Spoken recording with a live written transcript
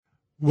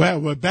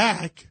Well, we're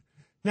back.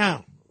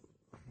 Now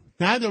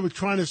that we're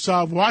trying to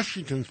solve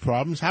Washington's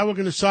problems, how we're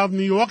going to solve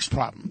New York's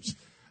problems.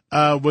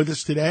 With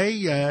us today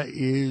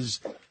is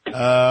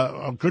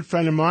a good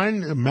friend of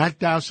mine, Matt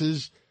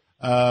Dowse's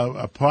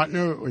a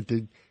partner.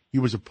 He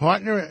was a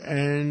partner,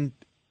 and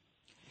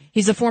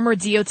he's a former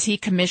DOT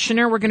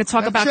commissioner. We're going to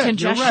talk about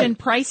congestion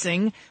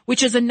pricing,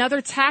 which is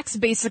another tax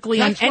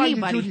basically on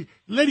anybody.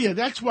 Lydia,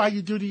 that's why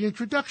you do the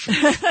introduction.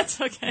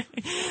 That's okay.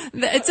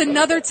 It's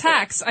another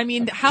tax. I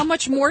mean, how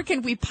much more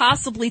can we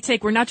possibly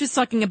take? We're not just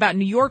talking about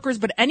New Yorkers,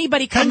 but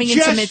anybody coming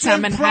into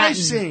Midtown Manhattan.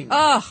 Pricing.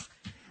 Ugh.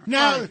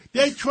 Now,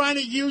 they're trying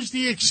to use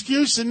the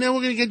excuse, and then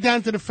we're going to get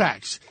down to the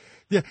facts.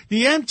 The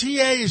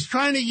MTA is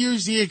trying to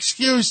use the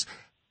excuse,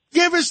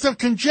 give us the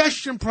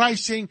congestion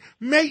pricing,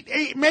 make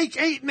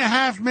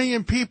 8.5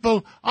 million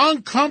people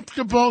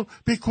uncomfortable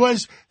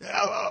because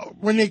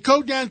when they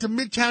go down to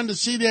Midtown to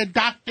see their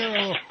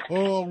doctor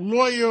or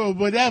lawyer or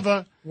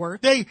whatever,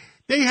 they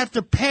have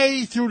to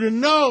pay through the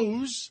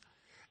nose,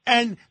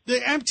 and the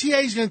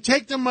MTA is going to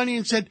take the money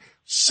and said,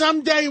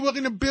 someday we're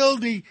going to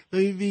build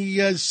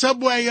the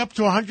subway up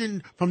to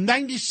from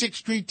 96th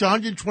Street to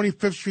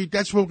 125th Street.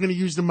 That's what we're going to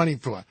use the money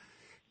for.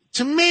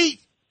 To me,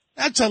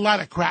 that's a lot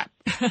of crap.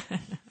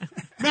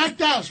 Matt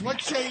Dowse,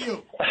 what say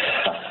you?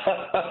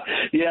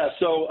 Yeah,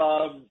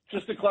 so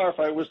just to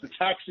clarify, I was the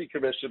taxi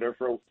commissioner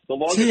for the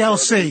longest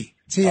TLC.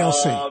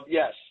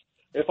 Yes.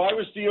 If I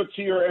was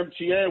DOT or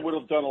MTA, I would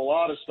have done a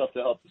lot of stuff to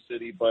help the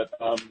city, but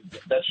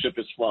that ship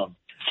has flown.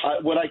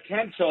 What I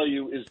can tell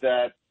you is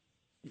that,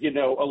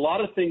 a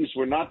lot of things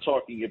we're not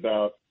talking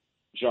about,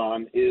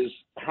 John, is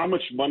how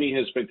much money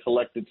has been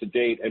collected to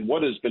date and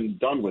what has been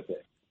done with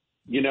it.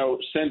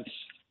 Since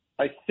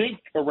I think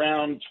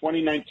around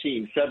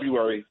 2019,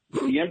 February, the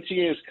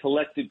MTA has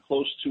collected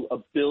close to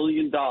 $1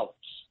 billion,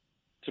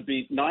 to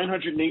be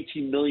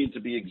 $918 million to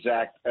be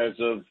exact, as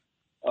of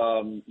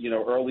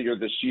earlier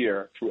this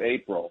year through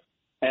April,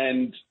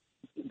 and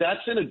that's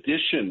in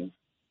addition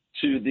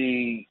to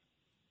the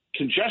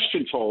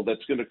congestion toll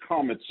that's going to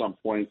come at some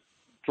point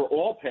for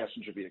all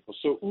passenger vehicles.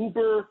 So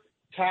Uber,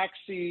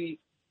 taxi,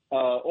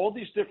 all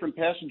these different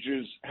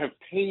passengers have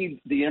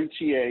paid the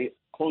MTA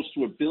close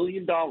to $1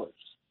 billion.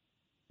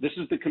 This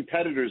is the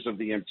competitors of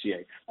the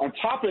MTA. On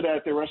top of that,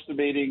 they're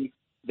estimating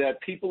that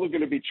people are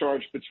going to be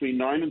charged between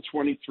 $9 and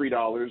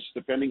 $23,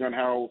 depending on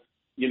how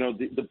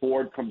the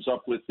board comes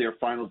up with their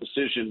final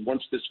decision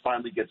once this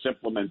finally gets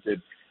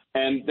implemented.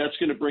 And that's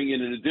going to bring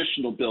in an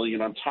additional $1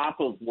 billion on top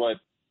of what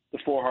the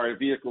for-hire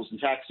vehicles and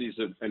taxis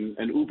and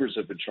Ubers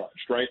have been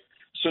charged, right?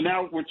 So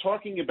now we're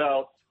talking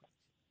about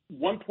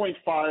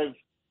 $1.5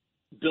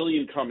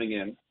 billion coming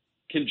in.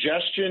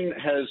 Congestion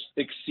has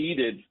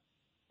exceeded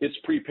its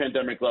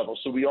pre-pandemic level.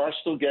 So we are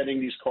still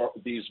getting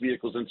these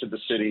vehicles into the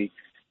city.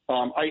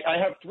 I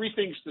have three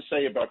things to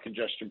say about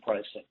congestion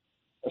pricing,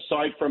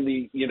 aside from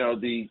the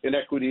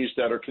inequities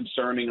that are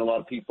concerning a lot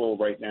of people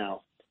right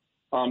now.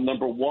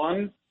 Number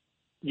one,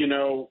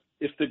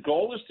 if the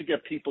goal is to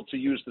get people to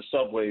use the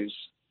subways,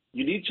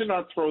 you need to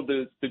not throw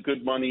the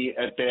good money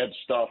at bad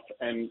stuff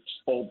and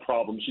old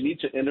problems. You need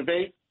to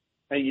innovate,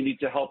 and you need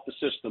to help the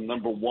system.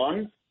 Number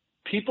one,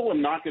 people are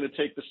not going to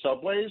take the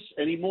subways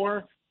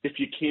anymore if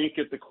you can't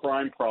get the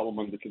crime problem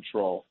under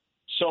control.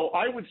 So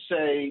I would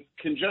say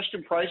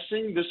congestion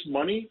pricing, this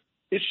money,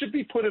 it should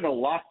be put in a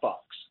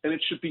lockbox, and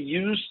it should be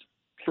used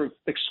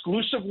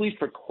exclusively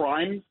for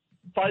crime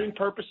fighting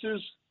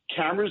purposes,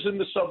 cameras in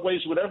the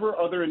subways, whatever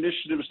other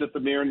initiatives that the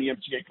mayor and the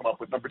MTA come up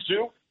with. Number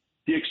two,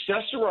 the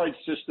accessorized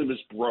system is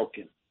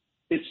broken.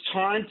 It's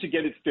time to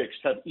get it fixed.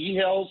 Have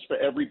e-hails for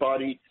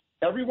everybody.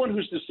 Everyone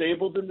who's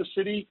disabled in the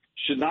city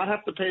should not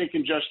have to pay a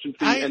congestion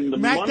fee, and the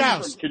money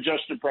from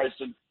congestion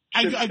pricing.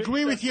 I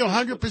agree with you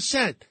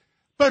 100%.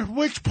 But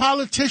which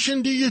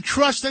politician do you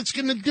trust that's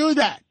going to do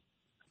that?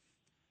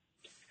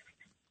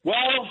 Well,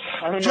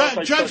 I don't know if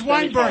I trust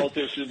any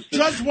politicians.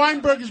 Judge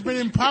Weinberg has been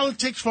in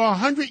politics for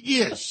 100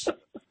 years.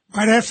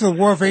 Right after the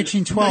War of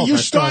 1812.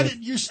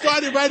 You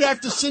started right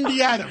after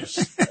Cindy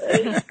Adams.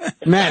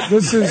 Matt,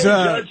 this is...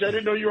 Judge, I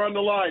didn't know you were on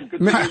the line. Good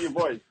to hear your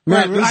voice.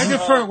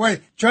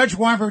 Matt, Judge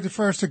Weinberg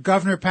defers to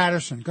Governor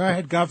Patterson. Go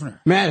ahead,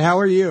 Governor. Matt, how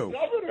are you?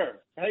 Governor.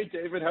 Hey,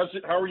 David,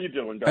 how are you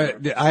doing, Governor?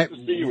 Good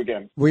to see you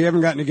again. We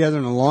haven't gotten together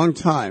in a long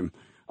time.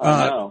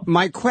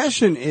 My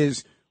question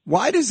is,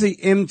 why does the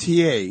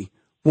MTA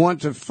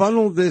want to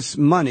funnel this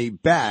money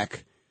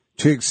back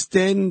to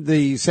extend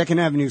the 2nd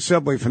Avenue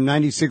subway from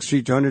 96th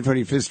Street to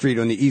 125th Street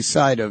on the east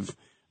side of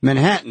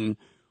Manhattan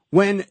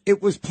when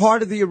it was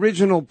part of the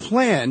original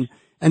plan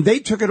and they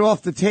took it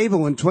off the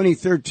table in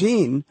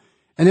 2013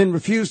 and then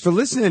refused to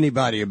listen to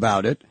anybody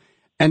about it?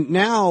 And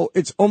now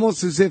it's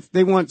almost as if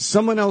they want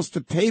someone else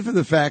to pay for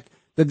the fact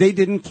that they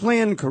didn't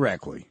plan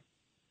correctly.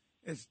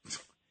 I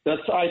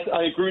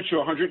agree with you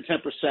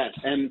 110%.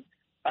 And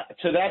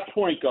to that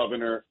point,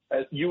 Governor,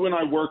 you and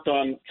I worked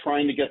on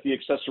trying to get the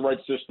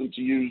accessorized system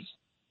to use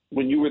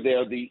when you were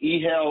there, the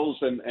e-hails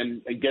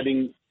and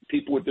getting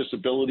people with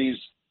disabilities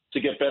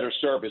to get better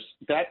service.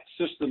 That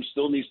system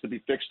still needs to be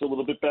fixed a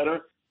little bit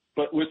better,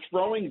 but we're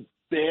throwing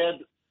bad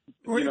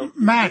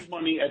Matt, good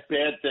money at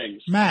bad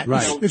things. Matt,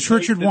 right. It's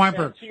Richard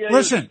Weinberg.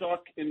 Listen,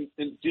 stuck in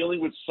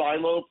dealing with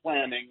silo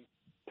planning,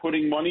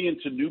 putting money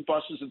into new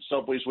buses and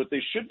subways. What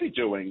they should be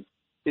doing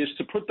is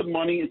to put the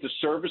money into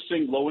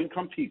servicing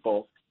low-income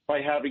people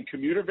by having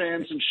commuter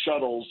vans and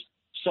shuttles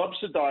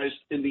subsidized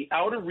in the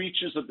outer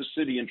reaches of the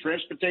city in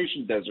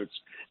transportation deserts.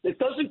 It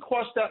doesn't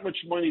cost that much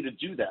money to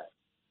do that.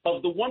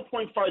 Of the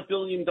 $1.5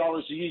 billion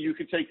a year, you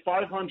could take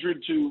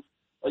 500 to,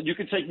 you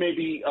could take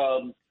maybe,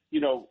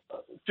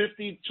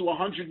 50 to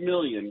 100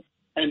 million,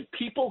 and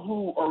people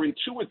who are in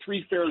 2 or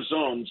 3 fare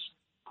zones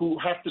who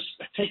have to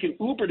take an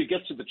Uber to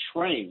get to the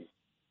train,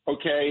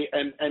 okay,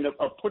 and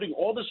are putting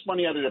all this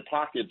money out of their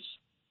pockets,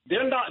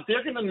 they're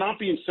going to not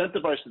be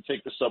incentivized to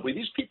take the subway.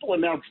 These people are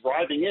now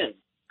driving in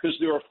because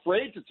they're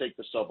afraid to take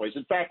the subways.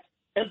 In fact,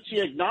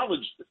 MTA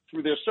acknowledged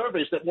through their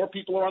surveys that more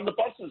people are on the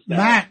buses now.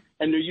 Matt,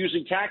 and they're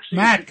using taxis.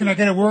 Matt, can I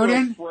get a word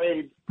in?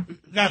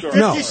 Got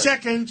 50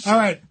 seconds. All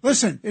right.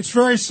 Listen, it's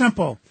very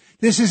simple.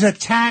 This is a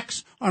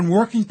tax on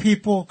working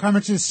people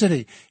coming to the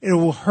city. It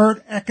will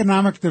hurt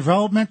economic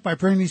development by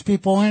bringing these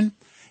people in.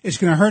 It's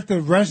going to hurt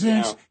the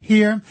residents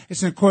here.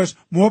 It's going to cause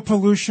more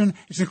pollution.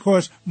 It's going to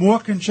cause more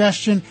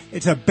congestion.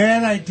 It's a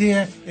bad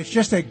idea. It's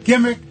just a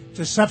gimmick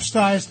to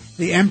subsidize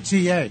the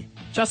MTA.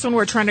 Just when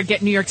we're trying to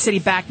get New York City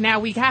back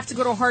now, we have to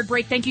go to a hard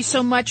break. Thank you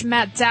so much,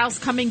 Matt Dowse.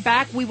 Coming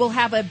back, we will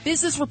have a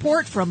business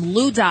report from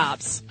Lou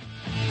Dobbs.